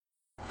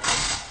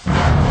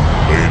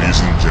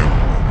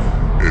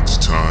gentlemen, it's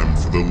time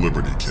for the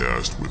Liberty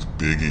Cast with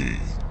Big E,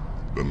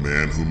 the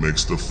man who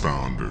makes the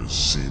founders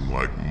seem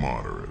like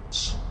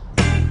moderates.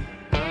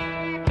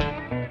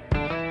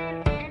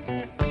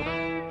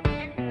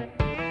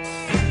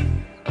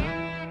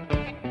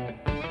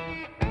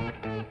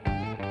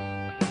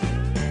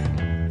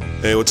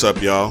 Hey, what's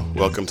up, y'all?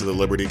 Welcome to the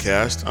Liberty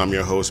Cast. I'm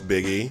your host,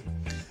 Big E,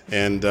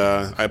 and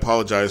I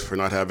apologize for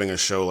not having a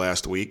show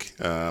last week.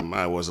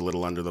 I was a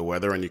little under the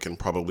weather, and you can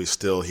probably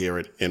still hear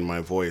it in my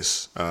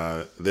voice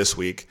this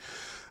week.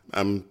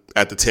 I'm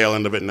at the tail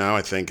end of it now.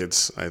 I think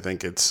it's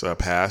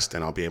past,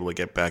 and I'll be able to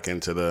get back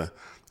into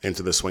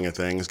the swing of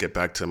things, get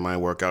back to my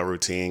workout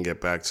routine, get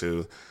back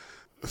to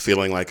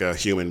feeling like a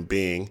human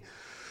being.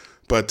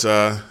 But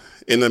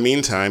in the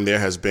meantime, there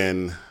has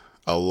been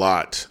a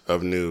lot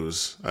of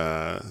news,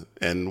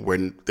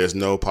 and there's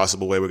no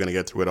possible way we're going to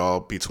get through it all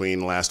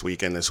between last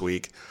week and this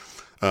week.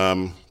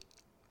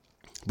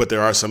 But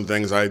there are some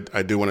things I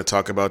do want to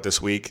talk about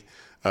this week.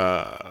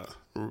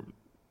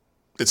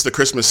 It's the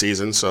Christmas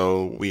season,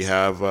 so we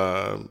have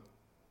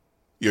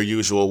your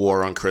usual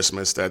war on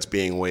Christmas that's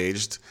being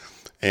waged,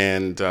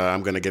 and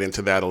I'm going to get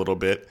into that a little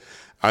bit.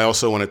 I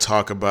also want to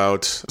talk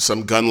about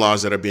some gun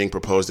laws that are being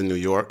proposed in New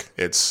York.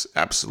 It's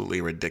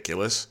absolutely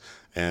ridiculous.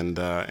 And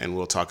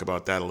we'll talk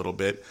about that a little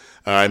bit.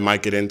 I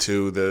might get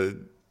into the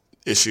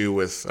issue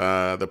with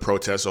the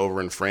protests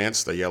over in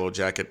France, the yellow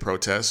jacket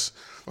protests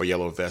or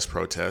yellow vest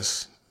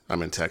protests.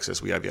 I'm in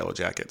Texas. We have yellow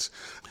jackets.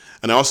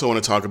 And I also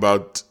want to talk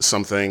about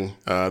something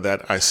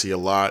that I see a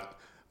lot,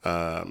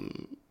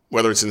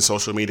 whether it's in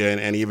social media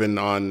and even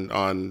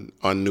on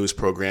news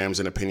programs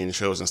and opinion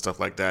shows and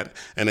stuff like that.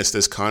 And it's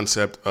this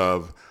concept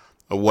of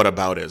a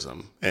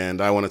whataboutism.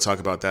 And I want to talk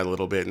about that a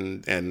little bit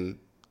and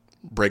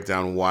break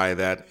down why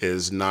that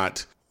is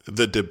not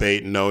the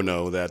debate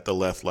no that the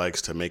left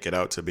likes to make it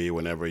out to be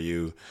whenever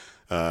you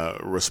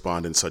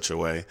respond in such a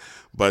way.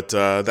 But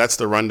that's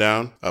the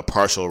rundown, a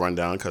partial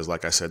rundown, because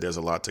like I said, there's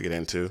a lot to get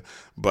into.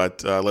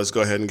 But let's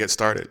go ahead and get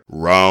started.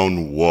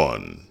 Round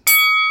one.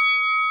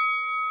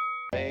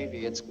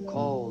 Baby, it's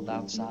cold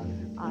outside.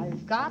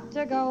 I've got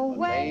to go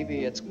away.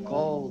 Baby, it's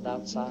cold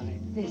outside.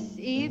 This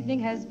evening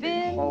has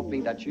been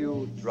Hoping that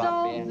you drop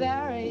so in.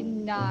 very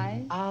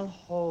nice. I'll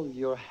hold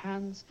your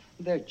hands.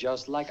 They're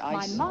just like My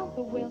ice.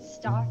 mother will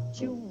start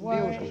to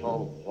worry.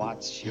 Beautiful,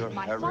 what's your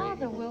My hurry?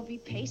 father will be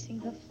pacing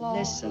the floor.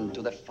 Listen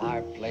to the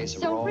fireplace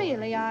So roar.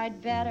 really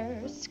I'd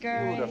better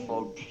scurry.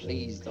 Beautiful,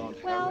 please don't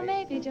Well, hurry.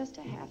 maybe just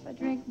a half a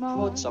drink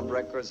more. Put some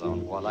records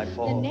on while I The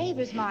fall.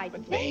 neighbors might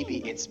But think. baby,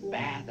 it's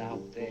bad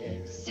out there.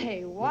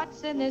 Say,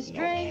 what's in this No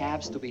drink?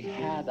 cabs to be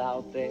had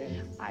out there.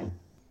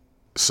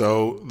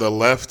 So the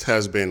left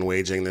has been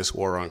waging this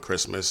war on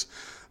Christmas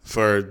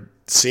for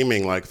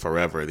seeming like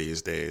forever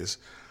these days.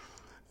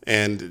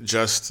 And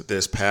just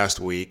this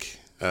past week,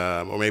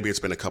 or maybe it's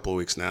been a couple of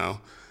weeks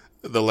now,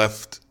 the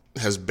left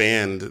has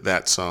banned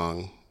that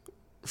song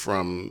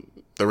from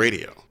the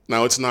radio.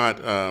 Now, it's not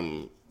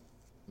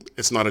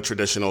a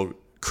traditional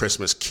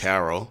Christmas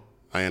carol.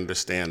 I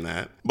understand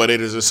that. But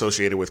it is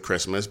associated with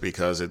Christmas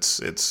because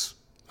it's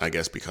I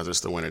guess because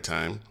it's the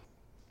wintertime.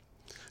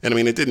 And I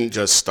mean, it didn't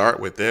just start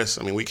with this.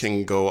 I mean, we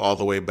can go all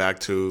the way back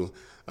to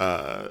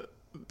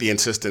the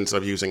insistence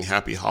of using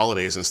Happy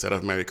Holidays instead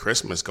of Merry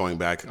Christmas going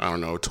back,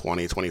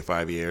 20,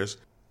 25 years.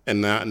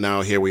 And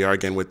now here we are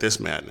again with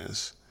this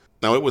madness.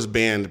 Now, it was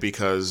banned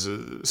because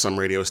some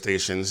radio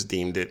stations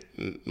deemed it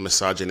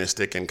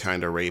misogynistic and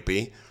kind of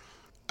rapey.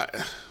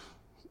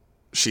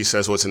 She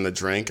says what's in the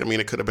drink. I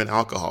mean, it could have been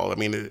alcohol. I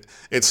mean,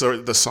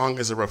 the song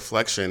is a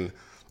reflection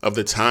of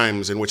the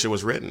times in which it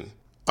was written.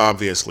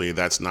 Obviously,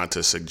 that's not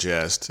to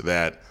suggest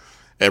that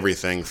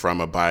everything from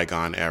a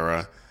bygone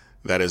era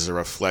that is a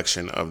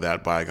reflection of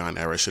that bygone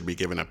era should be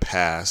given a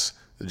pass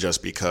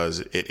just because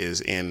it is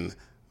in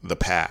the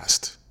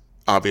past.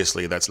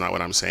 Obviously, that's not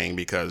what I'm saying,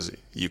 because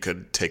you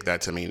could take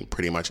that to mean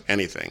pretty much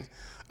anything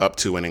up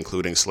to and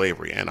including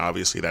slavery. And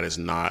obviously, that is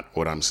not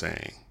what I'm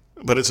saying.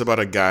 But it's about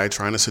a guy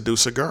trying to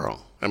seduce a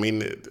girl. I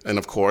mean, and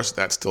of course,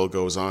 that still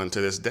goes on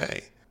to this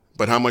day.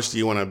 But how much do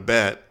you want to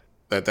bet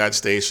that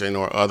station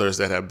or others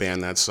that have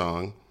banned that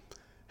song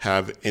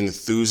have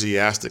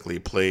enthusiastically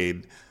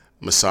played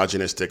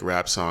misogynistic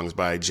rap songs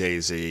by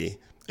Jay-Z,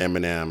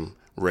 Eminem,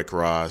 Rick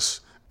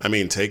Ross? I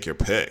mean, take your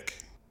pick.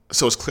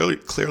 So it's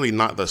clearly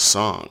not the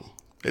song.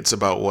 It's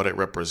about what it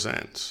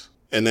represents.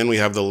 And then we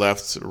have the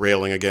left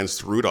railing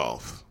against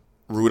Rudolph.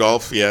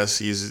 Rudolph, yes,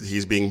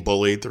 he's being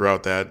bullied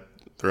throughout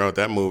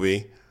that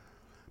movie.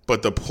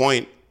 But the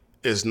point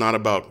is not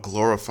about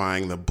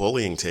glorifying the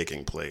bullying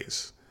taking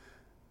place.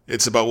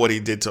 It's about what he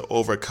did to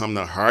overcome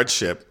the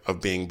hardship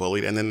of being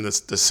bullied and then the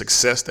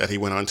success that he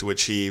went on to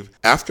achieve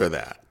after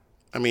that.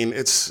 I mean,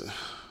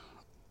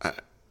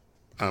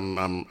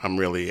 I'm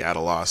really at a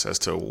loss as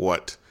to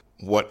what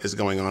is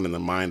going on in the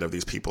mind of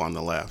these people on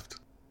the left.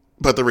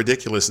 But the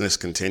ridiculousness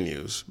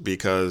continues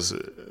because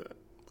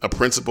a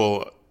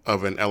principal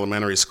of an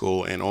elementary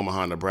school in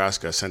Omaha,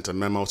 Nebraska sent a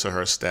memo to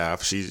her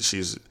staff.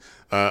 She's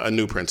a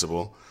new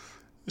principal.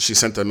 She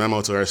sent a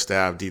memo to her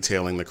staff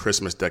detailing the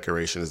Christmas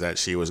decorations that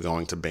she was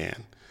going to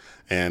ban.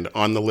 And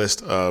on the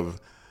list of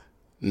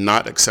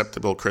not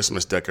acceptable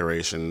Christmas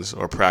decorations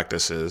or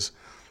practices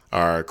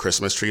are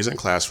Christmas trees in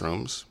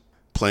classrooms,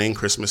 playing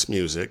Christmas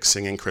music,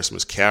 singing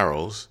Christmas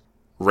carols,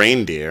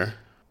 reindeer,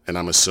 and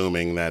I'm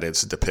assuming that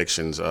it's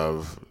depictions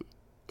of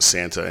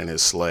Santa and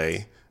his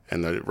sleigh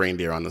and the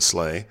reindeer on the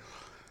sleigh,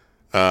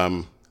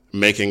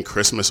 making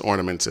Christmas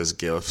ornaments as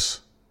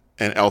gifts,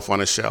 and elf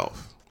on a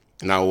shelf.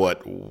 Now,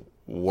 what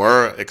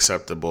were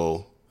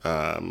acceptable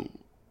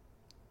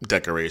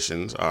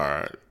decorations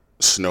are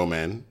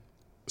snowmen,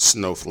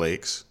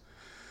 snowflakes,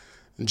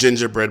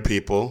 gingerbread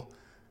people,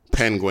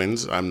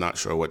 penguins. I'm not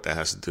sure what that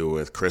has to do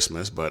with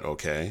Christmas, but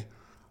okay.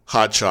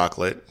 Hot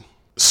chocolate,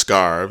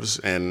 scarves,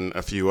 and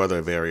a few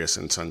other various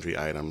and sundry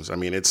items. I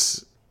mean,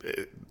 it's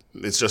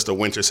just a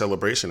winter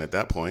celebration at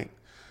that point.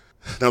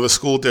 Now, the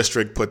school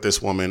district put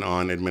this woman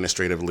on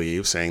administrative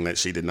leave, saying that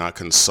she did not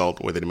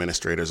consult with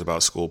administrators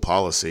about school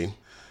policy.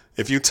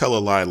 If you tell a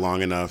lie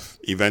long enough,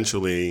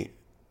 eventually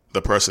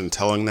the person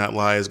telling that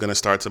lie is going to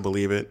start to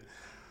believe it.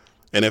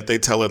 And if they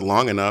tell it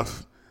long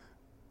enough,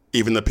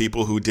 even the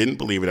people who didn't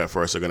believe it at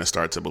first are going to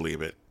start to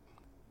believe it.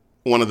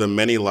 One of the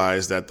many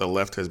lies that the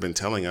left has been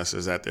telling us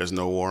is that there's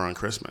no war on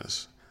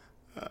Christmas.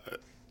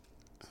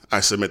 I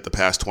submit the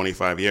past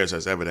 25 years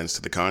as evidence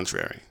to the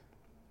contrary.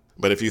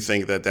 But if you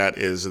think that that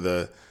is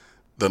the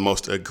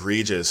most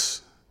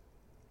egregious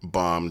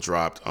bomb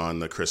dropped on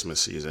the Christmas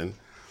season,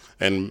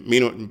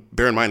 and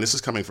bear in mind, this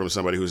is coming from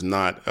somebody who's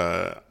not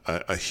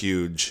a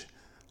huge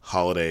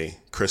holiday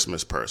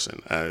Christmas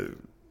person.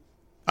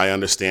 I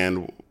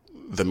understand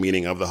the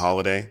meaning of the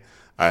holiday.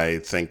 I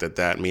think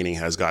that meaning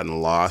has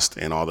gotten lost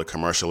in all the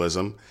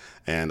commercialism,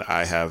 and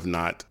I have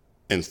not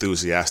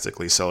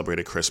enthusiastically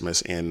celebrated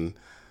Christmas in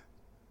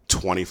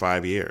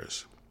 25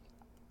 years.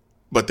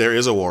 But there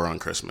is a war on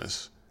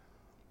Christmas.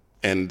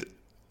 And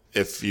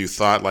if you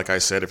thought, like I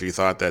said, if you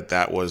thought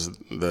that was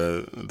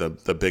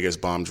the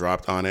biggest bomb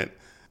dropped on it,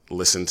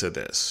 listen to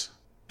this.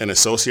 An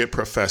associate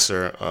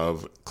professor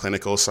of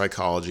clinical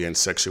psychology and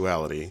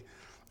sexuality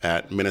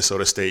at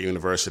Minnesota State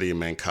University in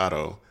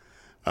Mankato,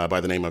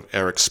 by the name of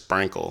Eric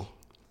Sprankle,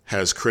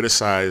 has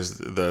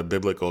criticized the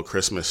biblical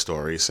Christmas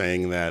story,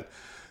 saying that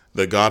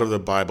the God of the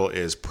Bible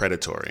is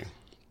predatory.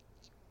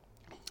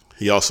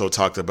 He also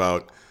talked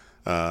about,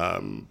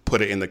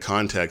 put it in the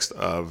context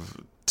of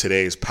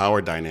today's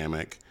power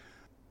dynamic,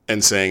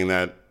 and saying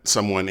that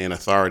someone in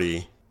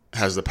authority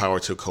has the power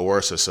to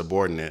coerce a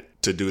subordinate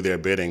to do their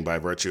bidding by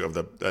virtue of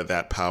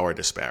that power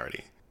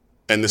disparity.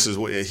 And this is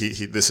what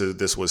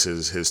this was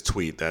his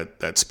tweet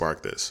that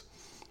sparked this.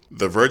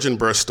 The virgin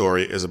birth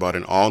story is about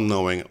an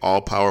all-knowing,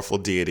 all-powerful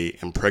deity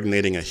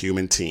impregnating a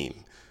human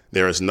teen.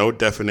 There is no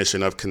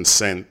definition of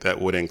consent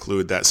that would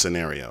include that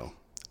scenario.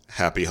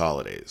 Happy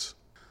holidays.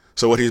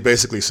 So what he's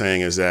basically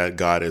saying is that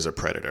God is a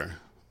predator.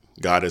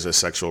 God is a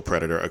sexual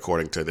predator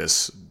according to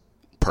this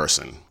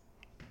person.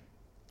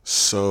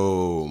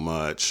 So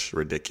much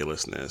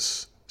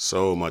ridiculousness.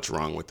 So much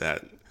wrong with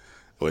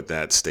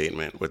that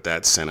statement, with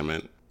that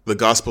sentiment. The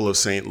Gospel of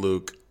St.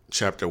 Luke,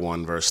 chapter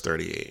 1, verse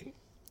 38.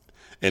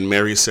 And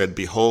Mary said,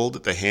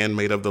 Behold, the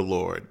handmaid of the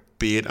Lord,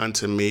 be it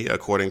unto me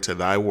according to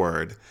thy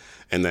word.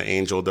 And the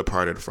angel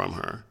departed from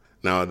her.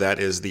 Now that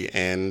is the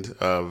end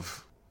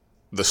of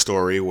the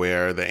story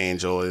where the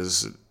angel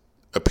is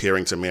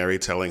appearing to Mary,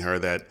 telling her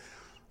that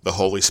the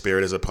Holy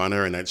Spirit is upon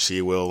her and that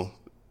she will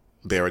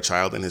bear a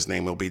child and his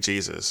name will be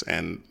Jesus.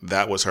 And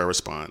that was her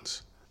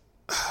response.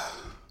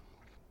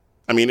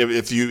 I mean,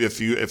 if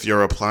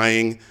you're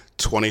applying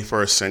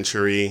 21st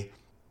century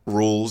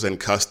rules and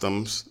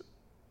customs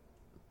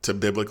to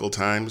biblical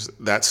times,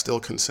 that's still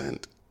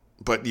consent.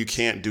 But you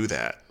can't do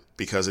that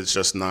because it's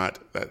just not,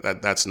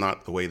 that's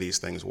not the way these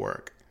things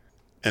work.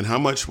 And how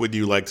much would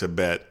you like to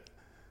bet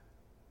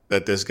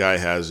that this guy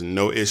has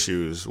no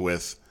issues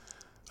with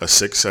a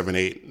 6, 7,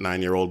 8,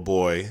 9-year-old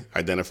boy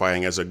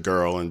identifying as a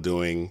girl and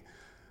doing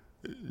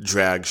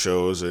drag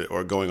shows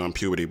or going on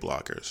puberty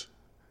blockers?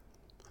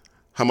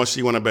 How much do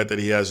you want to bet that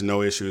he has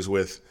no issues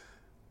with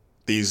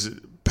these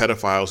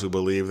pedophiles who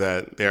believe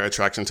that their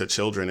attraction to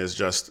children is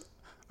just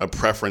a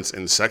preference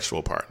in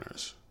sexual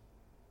partners?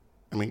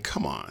 I mean,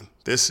 come on.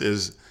 This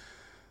is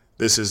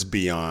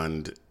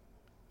beyond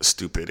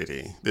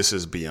stupidity. This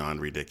is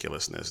beyond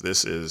ridiculousness.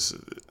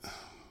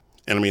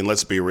 And I mean,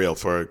 let's be real.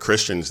 For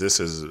Christians, this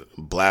is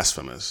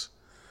blasphemous.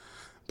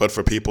 But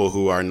for people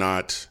who are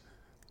not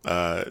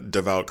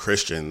devout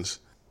Christians,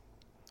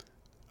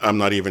 I'm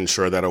not even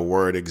sure that a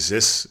word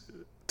exists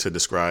to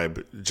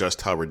describe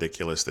just how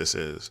ridiculous this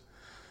is.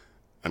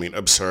 I mean,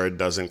 absurd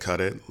doesn't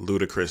cut it.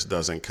 Ludicrous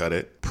doesn't cut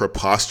it.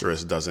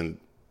 Preposterous doesn't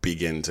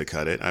begin to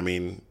cut it. I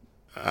mean,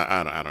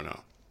 I don't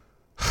know.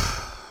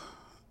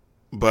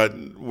 But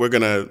we're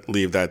going to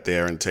leave that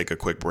there and take a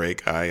quick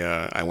break.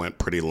 I went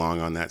pretty long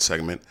on that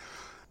segment.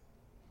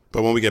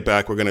 But when we get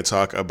back, we're going to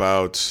talk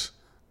about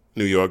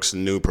New York's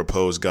new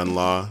proposed gun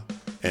law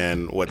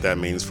and what that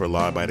means for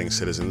law-abiding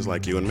citizens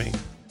like you and me.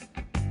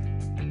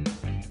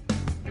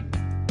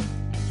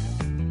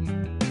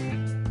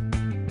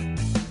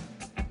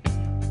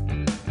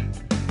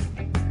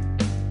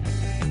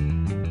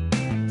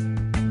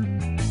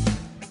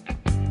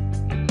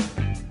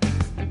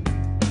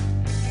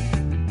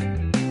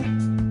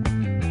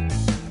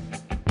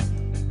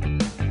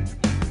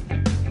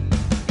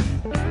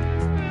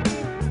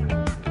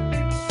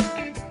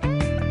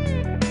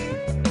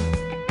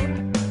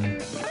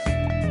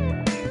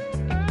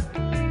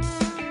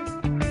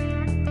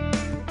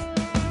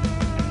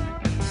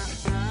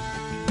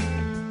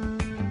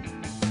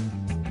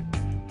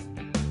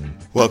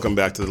 Welcome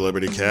back to the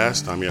Liberty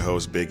Cast. I'm your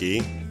host, Big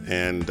E,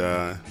 and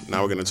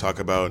now we're going to talk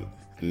about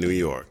New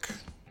York.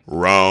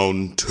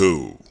 Round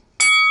 2.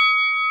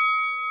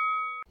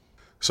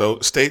 So,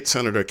 State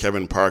Senator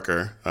Kevin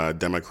Parker, a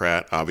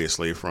Democrat,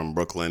 obviously from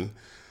Brooklyn,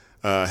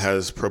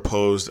 has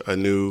proposed a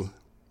new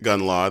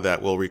gun law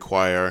that will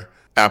require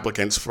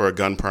applicants for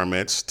gun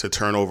permits to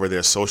turn over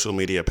their social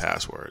media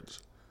passwords.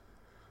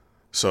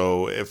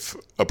 So, if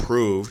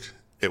approved,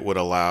 it would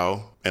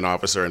allow an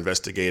officer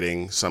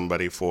investigating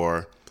somebody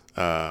for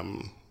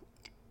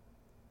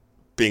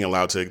being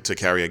allowed to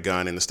carry a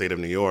gun in the state of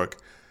New York.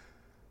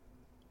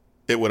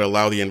 It would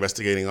allow the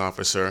investigating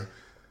officer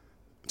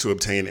to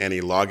obtain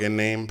any login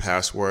name,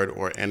 password,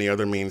 or any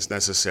other means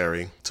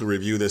necessary to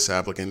review this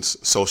applicant's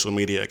social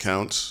media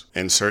accounts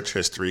and search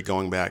history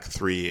going back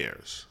 3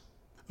 years.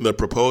 The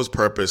proposed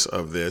purpose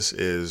of this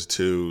is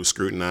to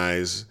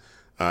scrutinize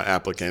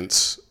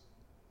applicants'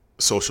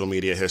 social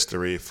media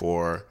history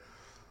for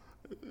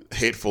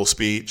hateful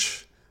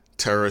speech,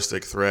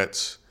 terroristic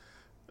threats,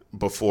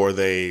 before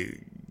they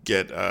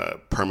get a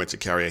permit to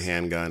carry a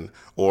handgun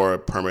or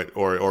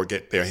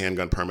get their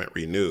handgun permit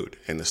renewed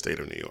in the state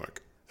of New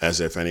York, as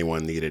if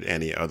anyone needed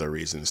any other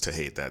reasons to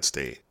hate that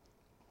state.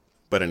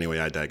 But anyway,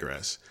 I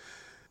digress.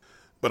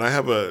 But I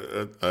have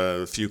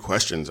a few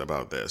questions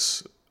about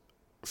this.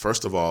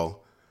 First of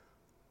all,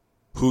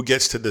 who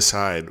gets to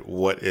decide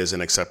what is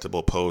an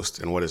acceptable post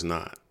and what is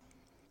not?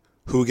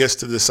 Who gets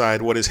to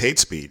decide what is hate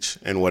speech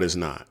and what is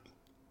not?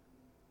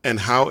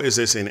 And how is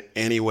this in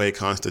any way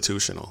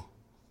constitutional?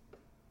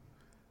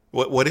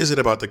 What is it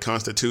about the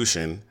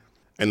Constitution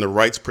and the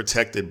rights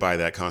protected by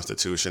that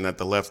Constitution that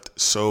the left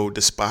so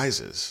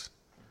despises?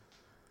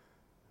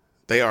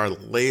 They are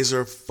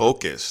laser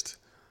focused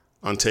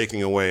on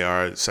taking away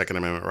our Second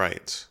Amendment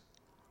rights.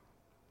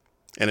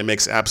 And it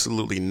makes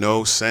absolutely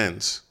no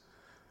sense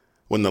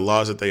when the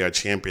laws that they are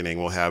championing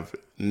will have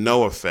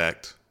no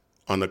effect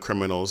on the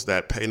criminals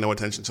that pay no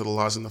attention to the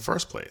laws in the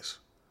first place.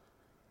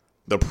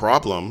 The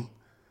problem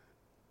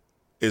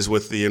is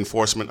with the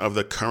enforcement of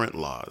the current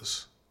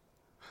laws.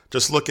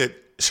 Just look at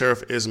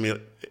Sheriff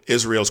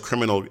Israel's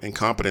criminal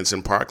incompetence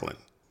in Parkland.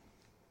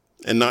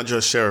 And not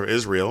just Sheriff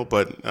Israel,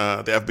 but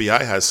the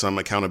FBI has some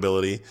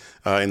accountability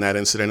in that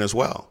incident as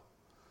well.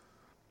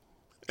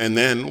 And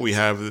then we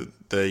have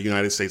the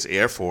United States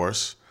Air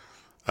Force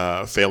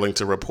failing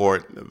to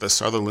report the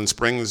Sutherland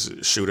Springs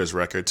shooter's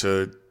record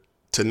to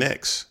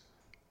NICS.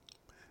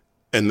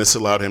 And this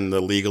allowed him to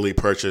legally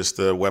purchase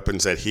the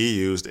weapons that he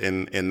used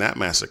in that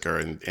massacre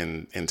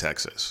in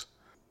Texas.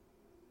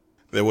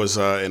 There was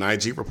an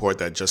IG report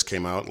that just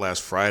came out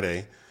last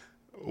Friday,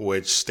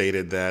 which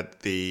stated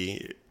that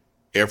the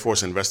Air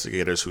Force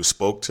investigators who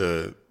spoke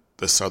to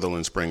the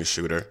Sutherland Springs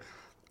shooter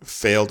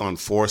failed on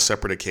 4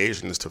 separate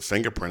occasions to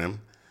fingerprint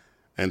him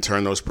and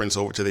turn those prints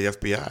over to the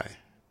FBI,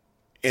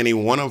 any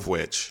one of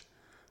which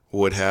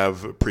would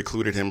have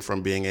precluded him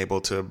from being able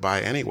to buy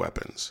any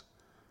weapons.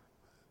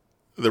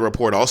 The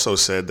report also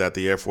said that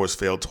the Air Force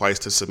failed twice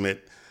to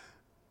submit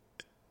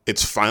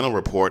its final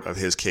report of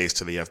his case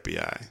to the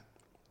FBI.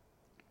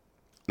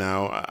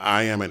 Now,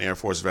 I am an Air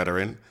Force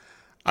veteran.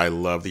 I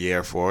love the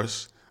Air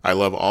Force. I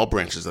love all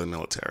branches of the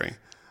military,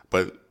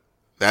 but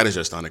that is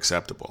just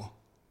unacceptable.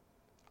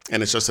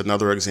 And it's just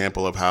another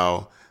example of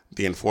how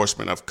the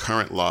enforcement of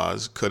current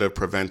laws could have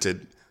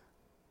prevented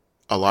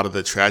a lot of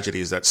the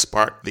tragedies that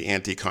sparked the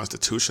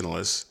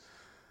anti-constitutionalists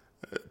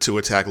to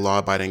attack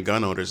law-abiding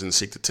gun owners and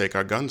seek to take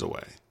our guns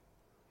away.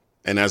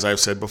 And as I've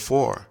said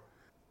before,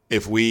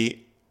 if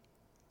we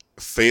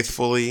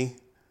faithfully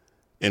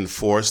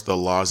enforce the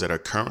laws that are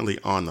currently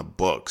on the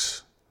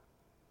books,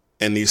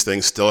 and these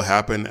things still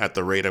happen at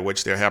the rate at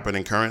which they're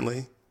happening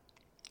currently,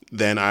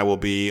 then I will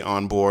be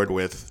on board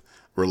with,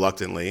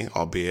 reluctantly,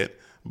 albeit,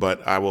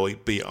 but I will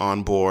be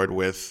on board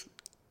with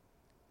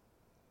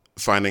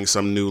finding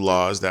some new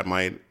laws that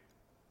might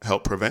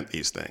help prevent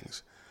these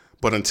things.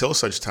 But until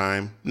such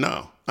time,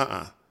 no,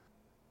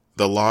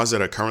 The laws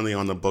that are currently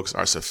on the books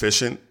are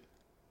sufficient,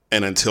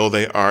 and until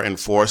they are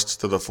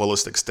enforced to the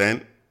fullest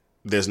extent,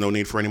 there's no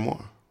need for any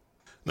more.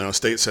 Now,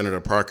 State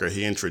Senator Parker,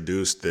 he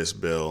introduced this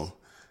bill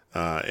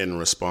in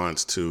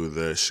response to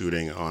the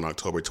shooting on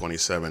October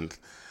 27th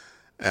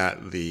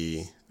at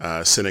the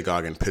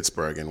synagogue in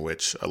Pittsburgh, in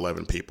which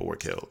 11 people were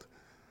killed.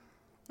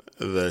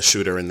 The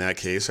shooter in that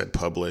case had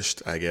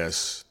published, I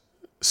guess,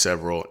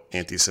 several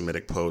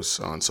anti-Semitic posts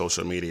on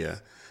social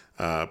media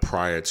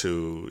prior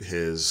to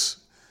his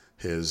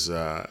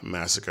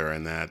massacre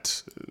in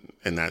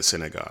that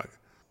synagogue.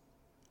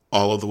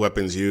 All of the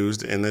weapons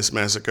used in this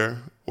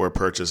massacre were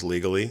purchased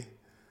legally.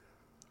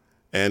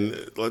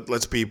 And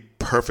let's be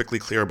perfectly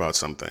clear about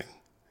something.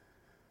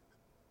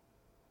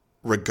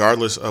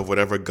 Regardless of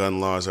whatever gun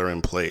laws are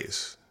in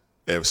place,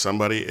 if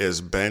somebody is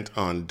bent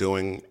on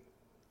doing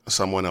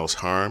someone else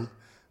harm,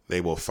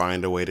 they will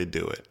find a way to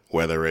do it,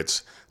 whether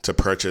it's to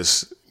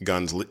purchase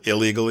guns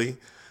illegally,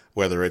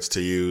 whether it's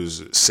to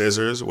use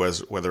scissors,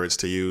 whether it's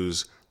to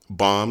use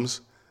bombs,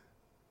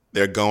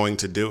 they're going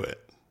to do it.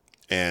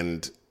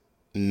 And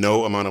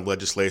no amount of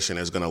legislation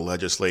is going to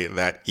legislate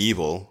that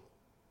evil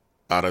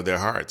out of their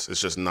hearts.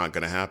 It's just not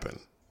going to happen.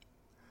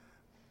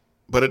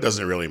 But it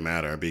doesn't really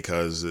matter,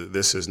 because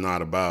this is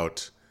not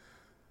about,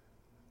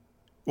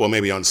 well,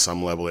 maybe on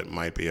some level it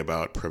might be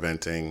about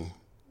preventing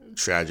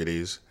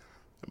tragedies.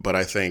 But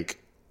I think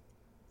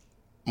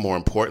more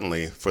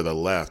importantly for the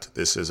left,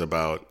 this is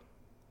about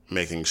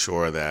making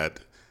sure that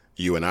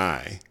you and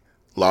I,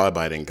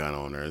 law-abiding gun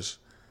owners,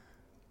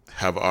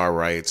 have our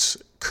rights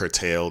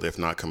curtailed, if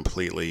not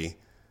completely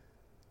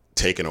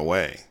taken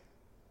away,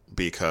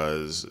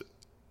 because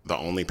the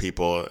only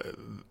people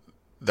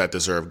that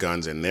deserve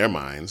guns in their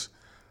minds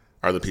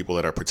are the people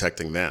that are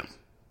protecting them.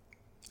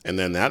 And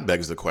then that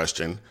begs the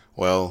question,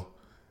 well,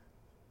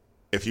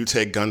 if you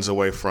take guns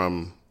away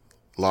from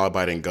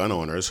law-abiding gun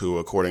owners, who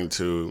according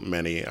to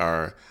many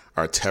are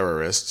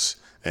terrorists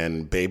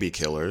and baby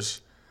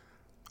killers,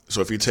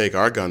 so if you take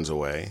our guns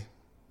away,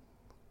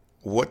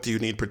 what do you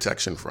need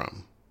protection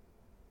from?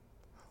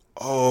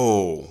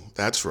 Oh,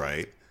 that's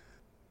right.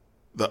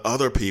 The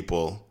other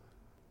people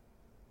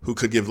who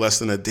could give less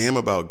than a damn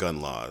about gun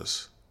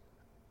laws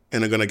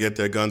and are going to get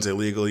their guns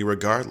illegally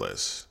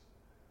regardless.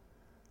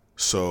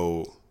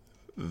 So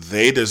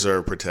they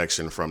deserve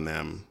protection from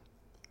them,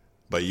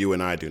 but you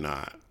and I do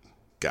not.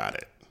 Got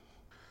it.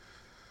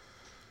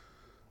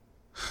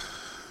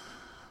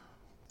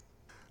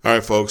 All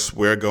right, folks,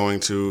 we're going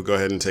to go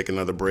ahead and take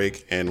another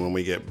break. And when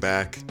we get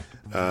back,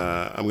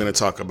 I'm going to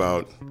talk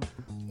about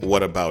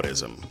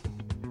whataboutism.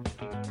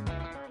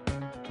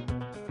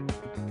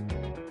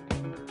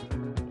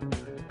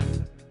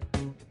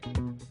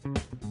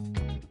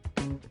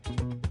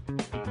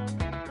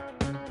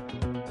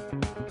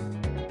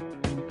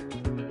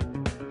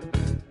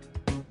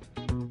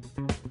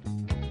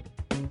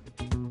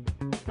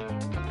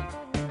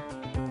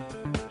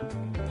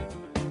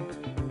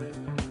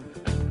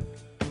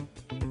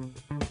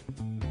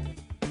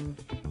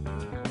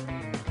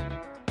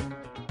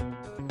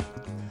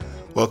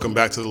 Welcome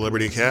back to the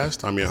Liberty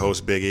Cast. I'm your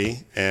host, Big E,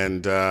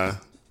 and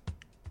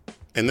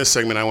in this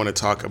segment, I want to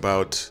talk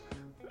about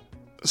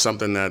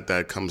something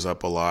that comes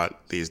up a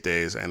lot these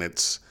days, and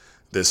it's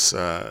this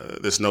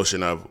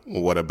notion of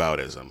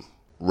whataboutism.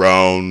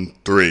 Round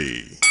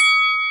 3.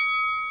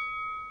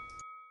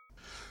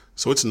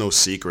 So it's no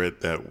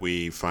secret that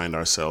we find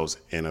ourselves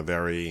in a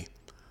very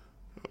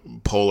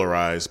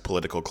polarized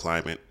political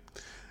climate.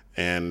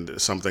 And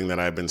something that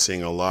I've been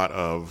seeing a lot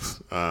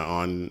of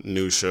on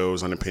news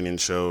shows, on opinion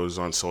shows,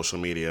 on social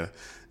media,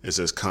 is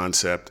this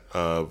concept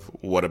of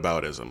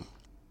whataboutism.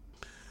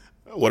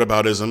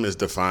 Whataboutism is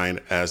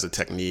defined as the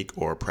technique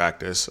or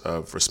practice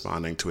of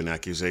responding to an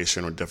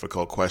accusation or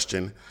difficult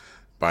question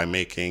by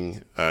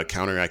making a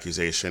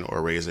counter-accusation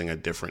or raising a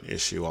different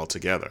issue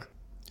altogether.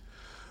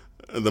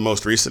 The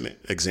most recent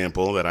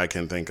example that I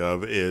can think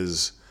of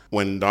is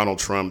when Donald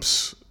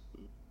Trump's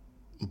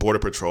Border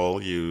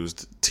Patrol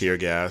used tear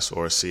gas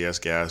or CS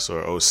gas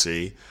or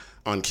OC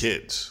on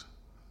kids.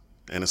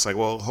 And it's like,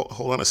 well,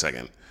 hold on a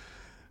second.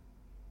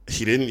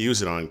 He didn't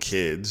use it on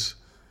kids.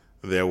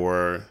 There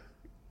were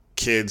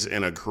kids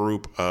in a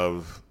group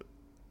of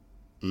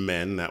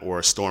men that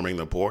were storming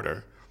the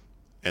border,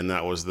 and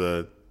that was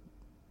the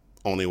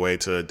only way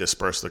to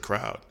disperse the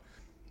crowd.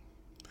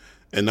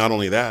 And not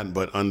only that,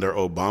 but under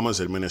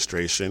Obama's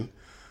administration,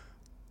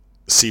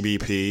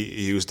 CBP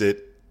used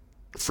it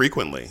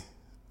frequently.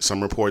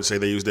 Some reports say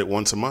they used it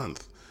once a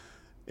month.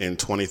 In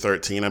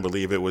 2013, I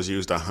believe it was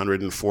used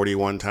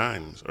 141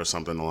 times or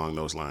something along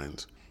those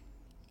lines.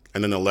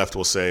 And then the left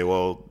will say,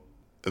 well,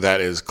 that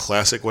is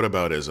classic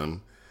whataboutism,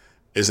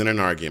 isn't an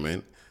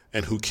argument,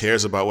 and who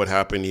cares about what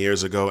happened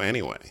years ago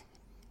anyway?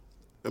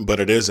 But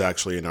it is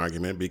actually an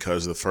argument,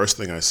 because the first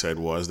thing I said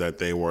was that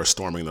they were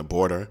storming the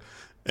border,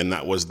 and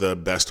that was the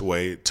best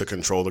way to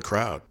control the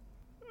crowd.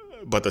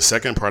 But the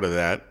second part of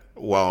that,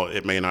 while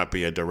it may not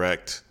be a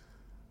direct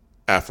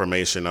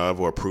affirmation of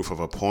or proof of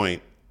a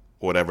point,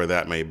 whatever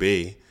that may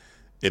be,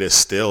 it is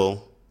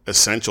still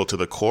essential to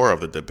the core of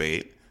the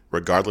debate,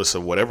 regardless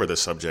of whatever the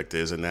subject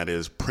is, and that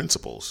is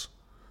principles.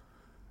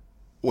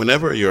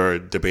 Whenever you're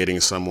debating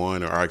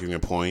someone or arguing a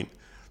point,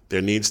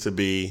 there needs to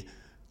be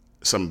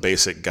some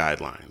basic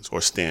guidelines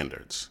or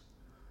standards.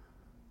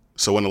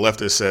 So when the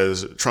leftist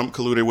says Trump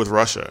colluded with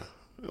Russia,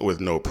 with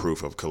no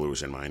proof of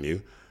collusion, mind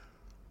you,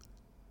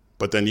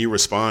 but then you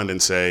respond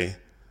and say,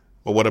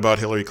 well, what about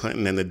Hillary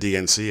Clinton and the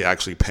DNC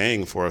actually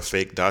paying for a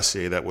fake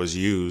dossier that was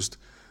used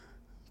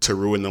to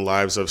ruin the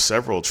lives of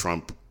several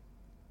Trump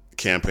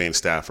campaign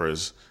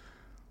staffers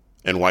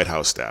and White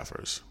House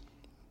staffers?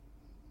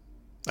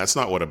 That's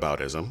not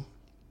whataboutism.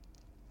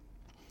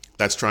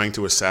 That's trying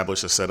to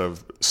establish a set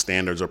of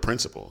standards or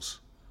principles.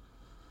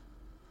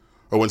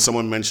 Or when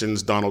someone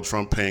mentions Donald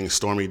Trump paying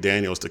Stormy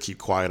Daniels to keep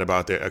quiet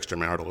about their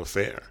extramarital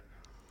affair,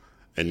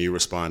 and you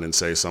respond and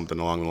say something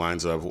along the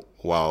lines of,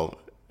 well,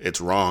 it's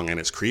wrong and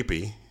it's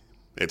creepy,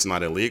 it's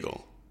not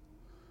illegal.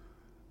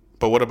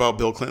 But what about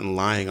Bill Clinton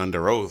lying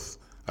under oath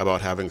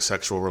about having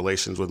sexual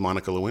relations with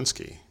Monica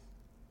Lewinsky?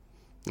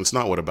 It's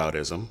not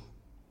whataboutism.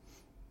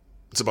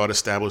 It's about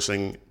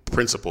establishing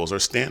principles or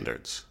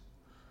standards.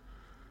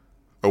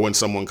 Or when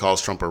someone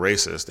calls Trump a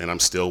racist, and I'm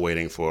still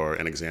waiting for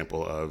an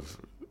example of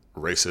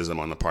racism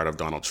on the part of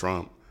Donald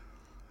Trump.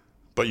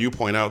 But you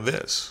point out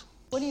this.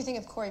 What do you think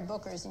of Cory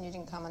Booker's, and you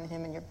didn't comment on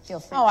him, and you feel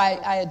free. Oh,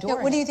 I adore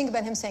him. What do you think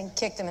about him saying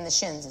kicked him in the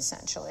shins,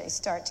 essentially?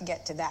 Start to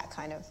get to that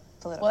kind of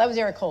political. Well, that was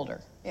Eric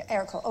Holder. Yeah,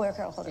 Eric Holder,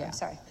 Yeah. I'm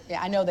sorry.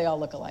 Yeah, I know they all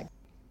look alike.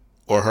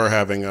 Or her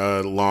having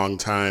a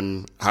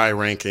long-time,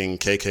 high-ranking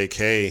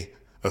KKK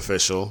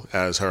official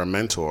as her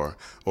mentor,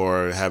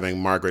 or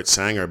having Margaret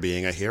Sanger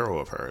being a hero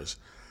of hers.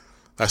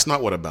 That's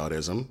not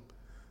whataboutism.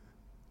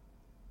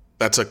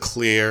 That's a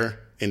clear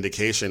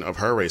indication of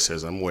her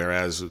racism,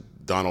 whereas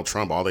Donald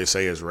Trump, all they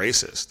say is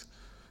racist,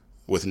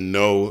 with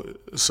no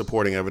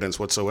supporting evidence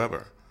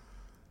whatsoever.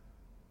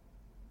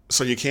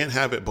 So you can't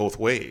have it both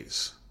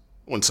ways.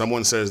 When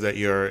someone says that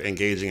you're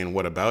engaging in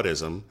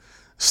whataboutism,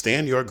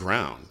 stand your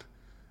ground.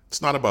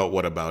 It's not about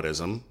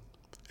whataboutism.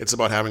 It's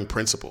about having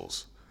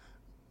principles.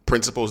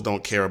 Principles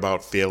don't care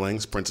about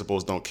feelings.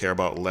 Principles don't care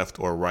about left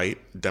or right,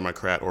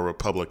 Democrat or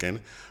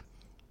Republican.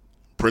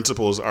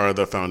 Principles are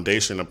the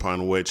foundation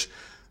upon which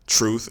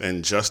truth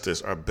and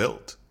justice are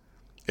built.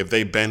 If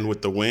they bend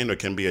with the wind or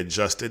can be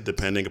adjusted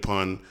depending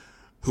upon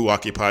who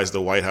occupies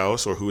the White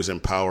House or who is in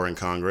power in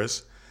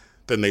Congress,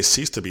 then they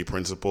cease to be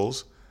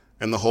principles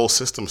and the whole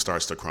system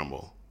starts to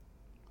crumble.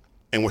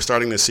 And we're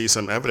starting to see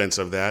some evidence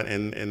of that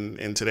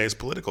in today's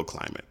political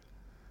climate,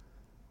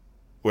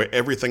 where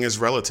everything is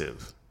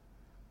relative.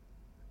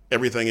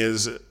 Everything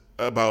is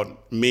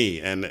about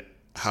me and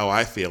how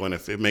I feel, and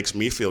if it makes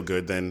me feel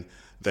good, then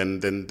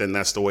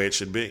that's the way it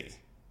should be.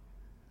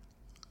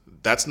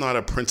 That's not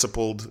a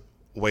principled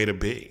way to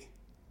be.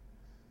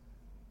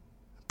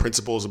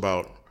 Principles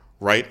about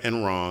right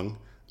and wrong,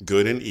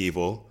 good and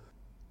evil,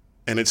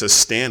 and it's a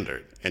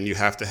standard, and you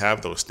have to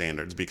have those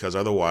standards because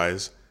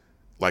otherwise,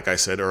 like I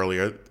said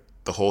earlier,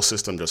 the whole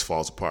system just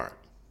falls apart.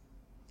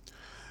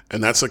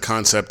 And that's a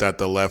concept that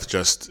the left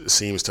just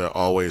seems to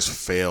always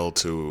fail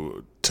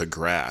to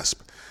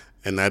grasp,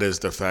 and that is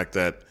the fact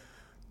that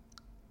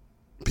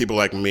people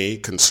like me,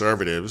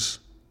 conservatives,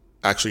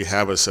 actually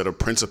have a set of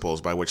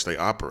principles by which they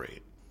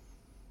operate.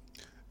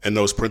 And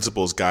those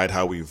principles guide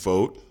how we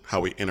vote,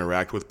 how we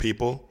interact with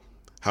people,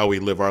 how we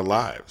live our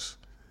lives.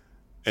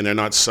 And they're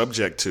not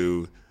subject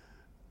to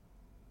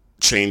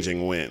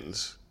changing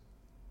winds.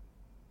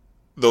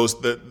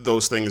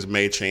 Those things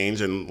may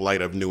change in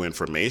light of new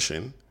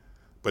information,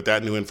 but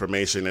that new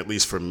information, at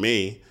least for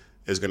me,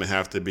 is going to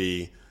have to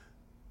be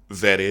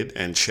vetted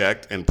and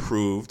checked and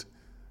proved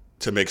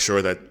to make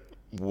sure that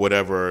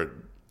whatever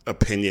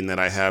opinion that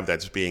I have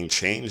that's being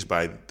changed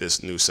by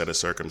this new set of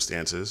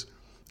circumstances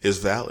is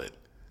valid.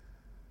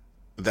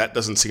 That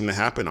doesn't seem to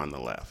happen on the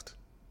left.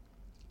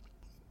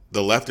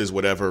 The left is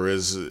whatever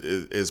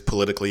is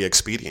politically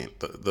expedient,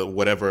 the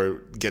whatever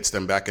gets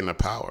them back into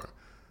power.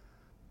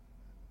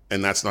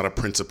 And that's not a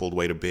principled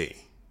way to be.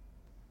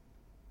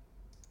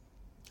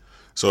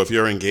 So if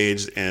you're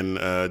engaged in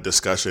a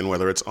discussion,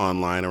 whether it's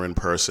online or in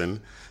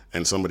person,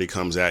 and somebody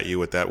comes at you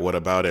with that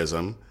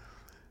whataboutism,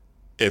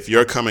 if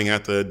you're coming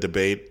at the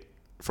debate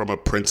from a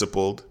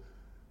principled,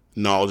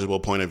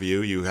 knowledgeable point of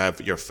view, you have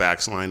your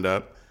facts lined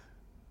up,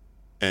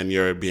 and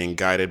you're being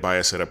guided by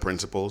a set of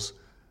principles,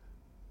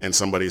 and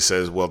somebody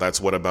says, well, that's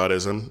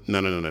whataboutism.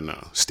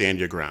 No. Stand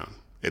your ground.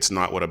 It's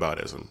not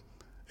whataboutism.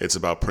 It's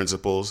about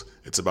principles,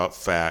 it's about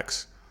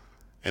facts,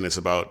 and it's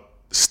about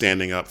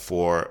standing up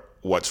for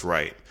what's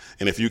right.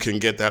 And if you can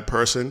get that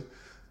person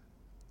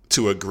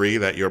to agree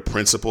that your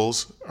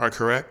principles are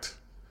correct,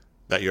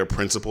 that your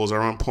principles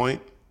are on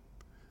point,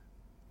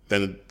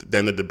 then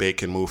the debate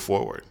can move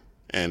forward.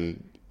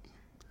 And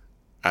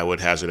I would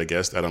hazard a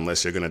guess that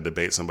unless you're going to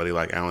debate somebody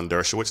like Alan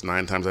Dershowitz,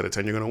 9 times out of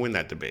 10, you're going to win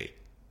that debate.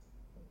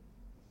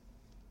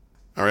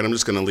 All right, I'm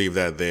just going to leave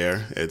that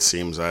there. It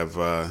seems I've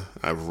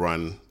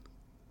run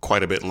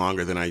quite a bit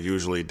longer than I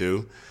usually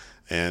do.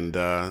 And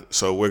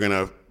so we're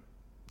going to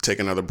take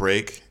another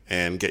break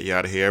and get you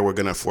out of here. We're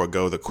going to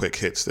forego the quick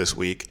hits this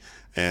week.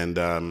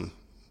 And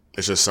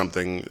it's just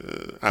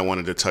something I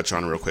wanted to touch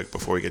on real quick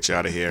before we get you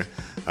out of here.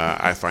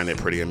 I find it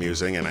pretty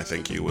amusing, and I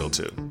think you will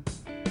too.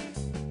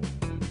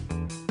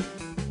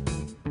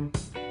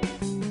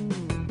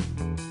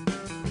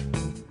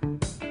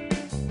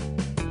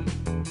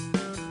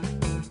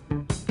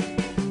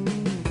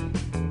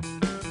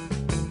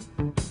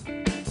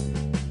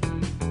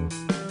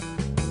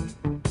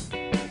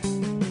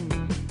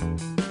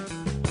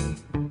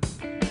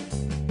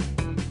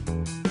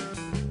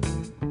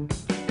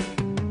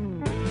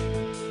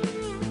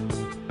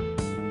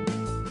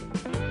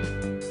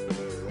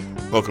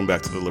 Welcome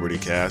back to the Liberty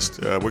Cast.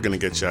 We're going to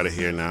get you out of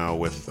here now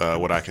with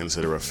what I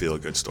consider a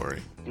feel-good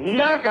story.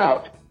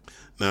 Knockout!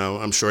 Now,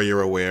 I'm sure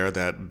you're aware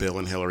that Bill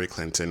and Hillary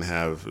Clinton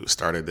have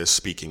started this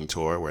speaking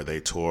tour where they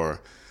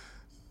tour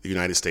the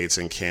United States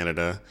and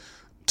Canada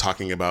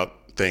talking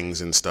about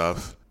things and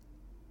stuff.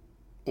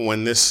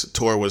 When this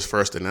tour was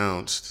first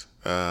announced,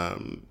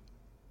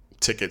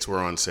 tickets were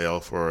on sale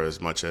for as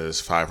much as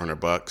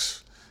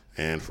 $500,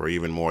 and for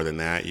even more than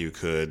that, you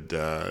could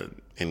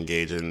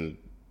engage in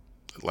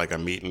like a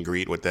meet and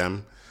greet with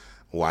them,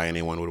 Why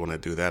anyone would want to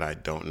do that, I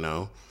don't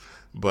know.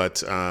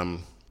 But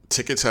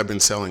tickets have been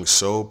selling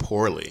so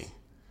poorly.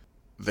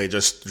 They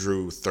just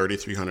drew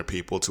 3,300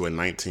 people to a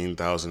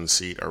 19,000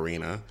 seat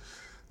arena.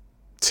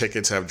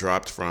 Tickets have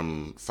dropped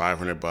from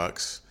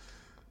 $500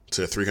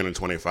 to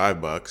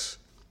 $325.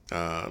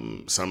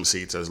 Some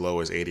seats as low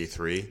as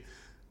 83.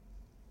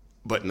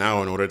 But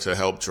now, in order to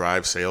help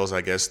drive sales,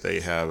 I guess they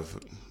have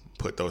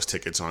put those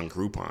tickets on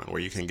Groupon,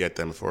 where you can get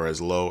them for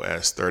as low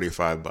as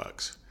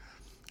 $35.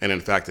 And in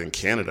fact, in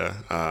Canada,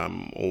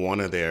 one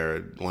of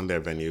their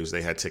venues,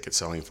 they had tickets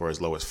selling for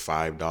as low as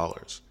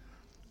 $5.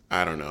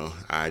 I don't know.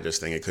 I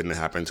just think it couldn't have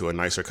happened to a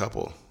nicer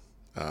couple.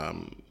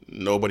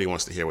 Nobody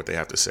wants to hear what they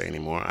have to say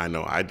anymore. I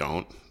know I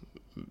don't.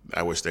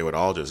 I wish they would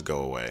all just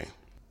go away.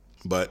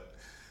 But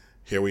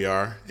here we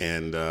are,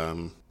 and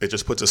it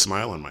just puts a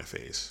smile on my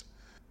face.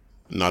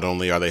 Not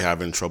only are they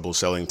having trouble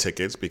selling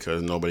tickets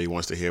because nobody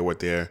wants to hear what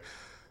their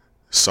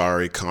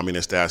sorry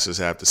communist asses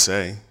have to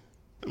say,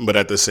 but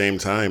at the same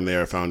time,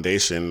 their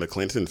foundation, the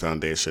Clinton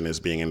Foundation, is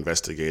being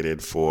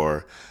investigated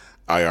for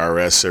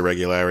IRS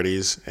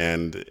irregularities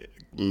and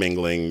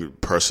mingling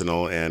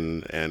personal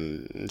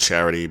and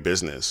charity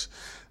business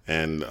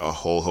and a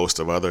whole host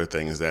of other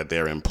things that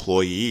their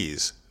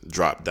employees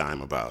drop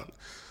dime about.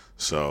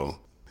 So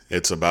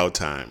it's about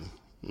time,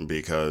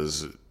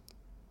 because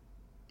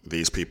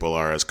these people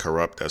are as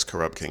corrupt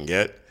can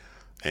get,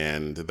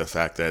 and the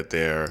fact that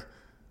their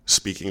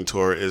speaking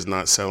tour is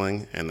not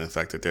selling and the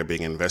fact that they're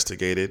being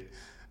investigated,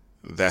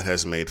 that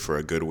has made for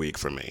a good week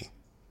for me.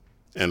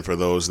 And for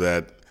those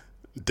that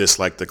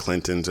dislike the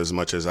Clintons as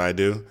much as I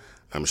do,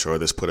 I'm sure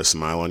this put a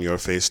smile on your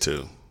face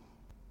too.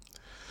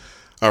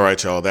 All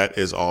right, y'all, that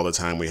is all the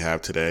time we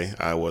have today.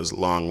 I was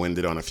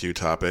long-winded on a few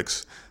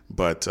topics,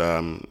 but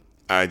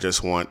I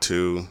just want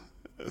to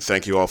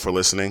thank you all for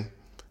listening.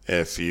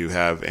 If you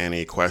have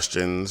any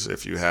questions,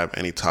 if you have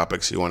any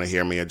topics you want to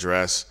hear me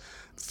address,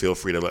 feel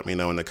free to let me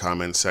know in the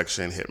comments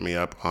section. Hit me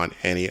up on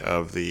any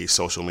of the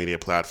social media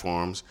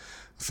platforms,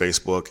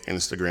 Facebook,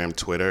 Instagram,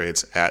 Twitter.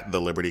 It's at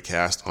The Liberty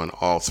Cast on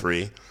all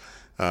three.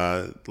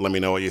 Let me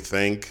know what you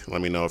think.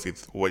 Let me know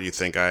what you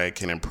think I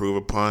can improve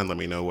upon. Let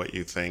me know what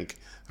you think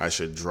I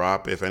should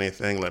drop, if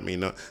anything. Let me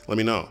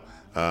know.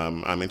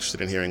 I'm interested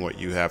in hearing what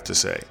you have to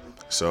say.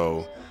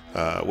 So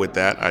with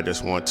that, I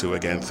just want to,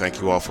 again, thank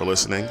you all for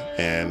listening.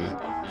 And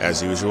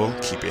as usual,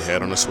 keep your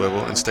head on a swivel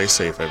and stay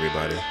safe,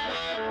 everybody.